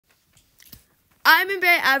I'm in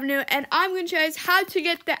Berry Avenue, and I'm going to show you guys how to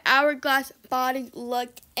get the Hourglass body look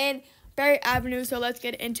in Berry Avenue. So let's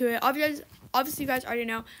get into it. Obviously, you guys already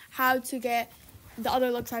know how to get the other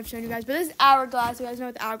looks I've shown you guys. But this is Hourglass. You guys know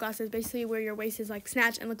what the Hourglass is. Basically, where your waist is like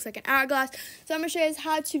snatched and looks like an hourglass. So I'm going to show you guys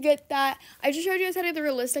how to get that. I just showed you guys how to get the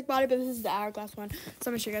realistic body, but this is the Hourglass one. So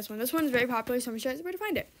I'm going to show you guys one. This one is very popular, so I'm going to show you guys where to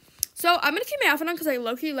find it. So I'm going to keep my outfit on because I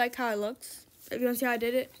low-key like how it looks. If you want to see how I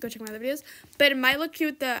did it, go check my other videos. But it might look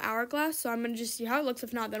cute with the hourglass, so I'm going to just see how it looks.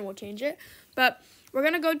 If not, then we'll change it. But we're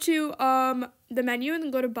going to go to the menu and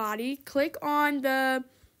then go to body. Click on the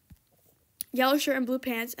yellow shirt and blue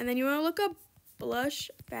pants. And then you want to look up blush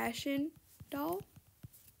fashion doll.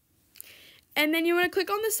 And then you want to click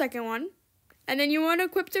on the second one. And then you want to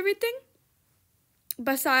equip everything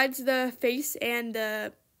besides the face and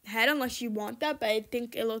the head, unless you want that. But I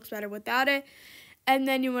think it looks better without it. And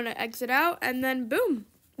then you want to exit out, and then boom,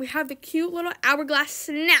 we have the cute little hourglass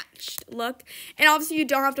snatched look. And obviously you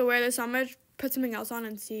don't have to wear this, so I'm going to put something else on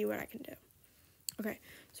and see what I can do. Okay,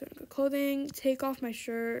 so I'm going to go clothing, take off my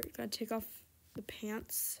shirt, got to take off the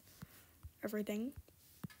pants, everything.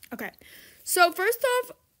 Okay, so first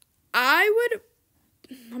off,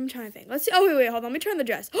 I'm trying to think. Let's see. Oh, wait, hold on. Let me turn the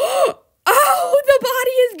dress. Oh, the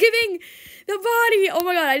body is giving the body. Oh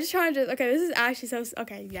my god, I just trying to. Okay, this is actually so.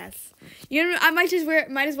 Okay, yes. You know, I might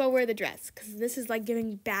as well wear the dress because this is like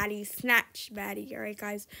giving baddie snatch baddie. All right,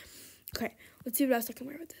 guys. Okay, let's see what else I can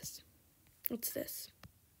wear with this. What's this?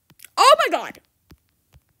 Oh my god.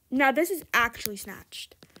 Now this is actually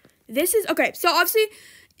snatched. This is okay. So obviously,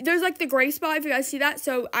 there's like the gray spot if you guys see that.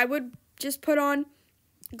 So I would just put on.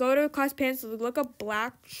 Go to class pants, look up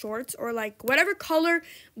black shorts or like whatever color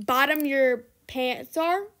bottom your pants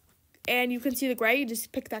are, and you can see the gray. You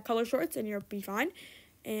just pick that color shorts and you'll be fine.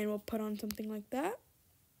 And we'll put on something like that.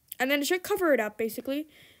 And then it should cover it up basically.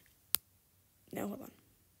 No, hold on.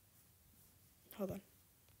 Hold on.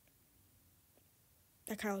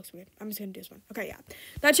 That kind of looks weird. I'm just going to do this one. Okay, yeah.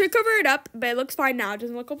 That should cover it up, but it looks fine now. It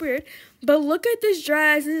doesn't look weird. But look at this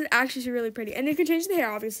dress. This is actually really pretty. And you can change the hair,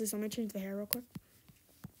 obviously. So I'm going to change the hair real quick.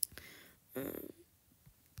 Oh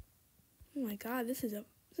my god, this is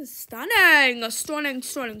stunning. Stunning.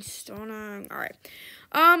 All right.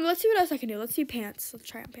 Let's see what else I can do. Let's see pants. Let's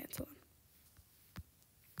try on pants. Hold on.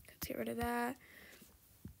 Let's get rid of that.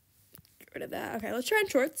 Get rid of that. Okay, let's try on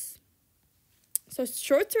shorts. So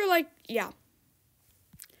shorts are like, yeah.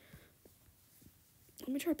 Let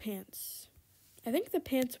me try pants. I think the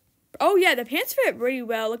pants. Oh yeah, the pants fit really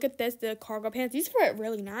well. Look at this, the cargo pants. These fit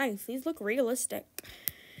really nice. These look realistic.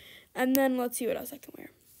 And then let's see what else I can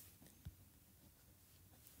wear.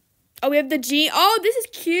 Oh, we have the jean. Oh, this is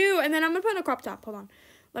cute. And then I'm going to put on a crop top. Hold on.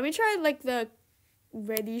 Let me try like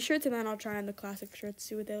these shirts, and then I'll try on the classic shirts,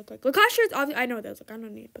 see what they look like. The classic shirts, obviously, I know what those look. I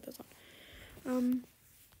don't need to put those on.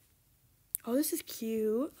 Oh, this is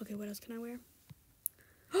cute. Okay, what else can I wear?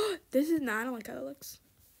 This is not. I don't like how it looks.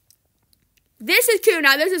 This is cute.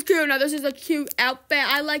 Now, this is cute. Now, this is a cute outfit.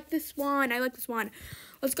 I like this one.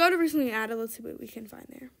 Let's go to recently added. Let's see what we can find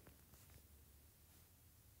there.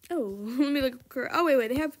 Oh, let me look. Oh, wait.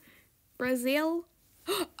 They have Brazil.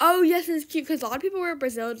 Oh, yes, this is cute because a lot of people wear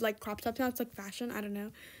Brazil like crop tops now. It's like fashion. I don't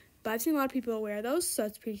know. But I've seen a lot of people wear those, so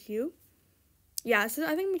it's pretty cute. Yeah, so I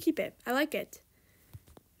think I'm going to keep it. I like it.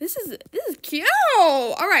 This is cute.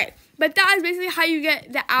 All right. But that is basically how you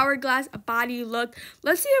get the hourglass body look.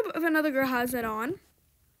 Let's see if another girl has it on.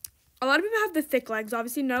 A lot of people have the thick legs.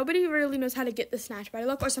 Obviously, nobody really knows how to get the snatch body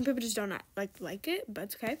look. Or some people just don't like it, but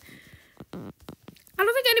it's okay. I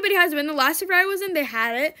don't think anybody has it. In the last super I was in, they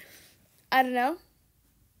had it. I don't know.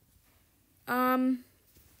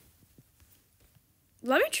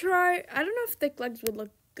 Let me try. I don't know if thick legs would look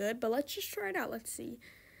good, but let's just try it out. Let's see.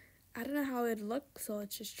 I don't know how it'd look, so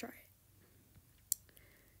let's just try it.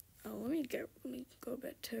 Oh, let me go a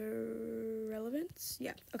bit to relevance.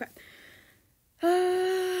 Yeah, okay.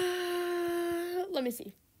 Let me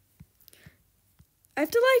see. I have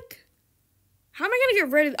to how am I going to get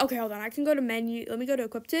rid of... Okay, hold on. I can go to menu. Let me go to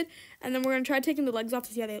equipped. And then we're going to try taking the legs off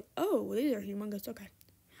to see how they... Oh, these are humongous. Okay.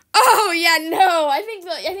 Oh, yeah, no. I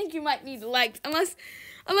think you might need the legs. Unless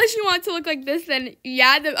you want to look like this, then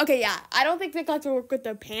yeah. Okay, yeah. I don't think the legs will work with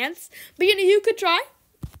the pants. But, you could try.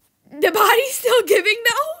 The body's still giving,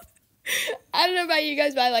 though. I don't know about you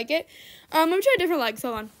guys, but I like it. Let me try different legs.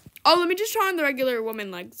 Hold on. Oh, let me just try on the regular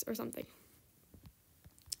woman legs or something.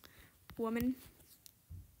 Woman.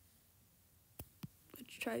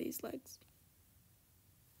 Try these legs.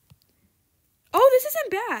 Oh, this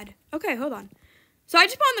isn't bad. Okay, hold on. So I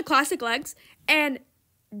just put on the classic legs, and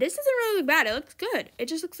this doesn't really look bad. It looks good. It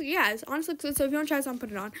just looks like, yeah, it honestly looks good. So if you want to try this on,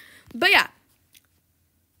 put it on. But yeah,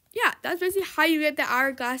 yeah, that's basically how you get the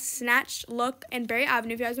Hourglass snatched look in Berry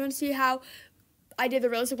Avenue. If you guys want to see how I did the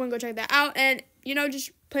realistic one, go check that out. And, you know,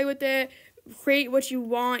 just play with it. Create what you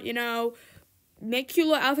want, you know. Make cute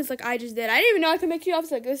little outfits like I just did. I didn't even know I could make cute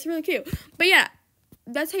outfits like this. It's really cute. But, yeah,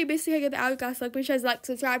 that's how you basically get the Hourglass look. Make sure you guys like,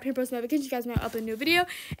 subscribe, turn post notifications. You guys might upload a new video.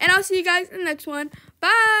 And I'll see you guys in the next one.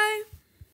 Bye!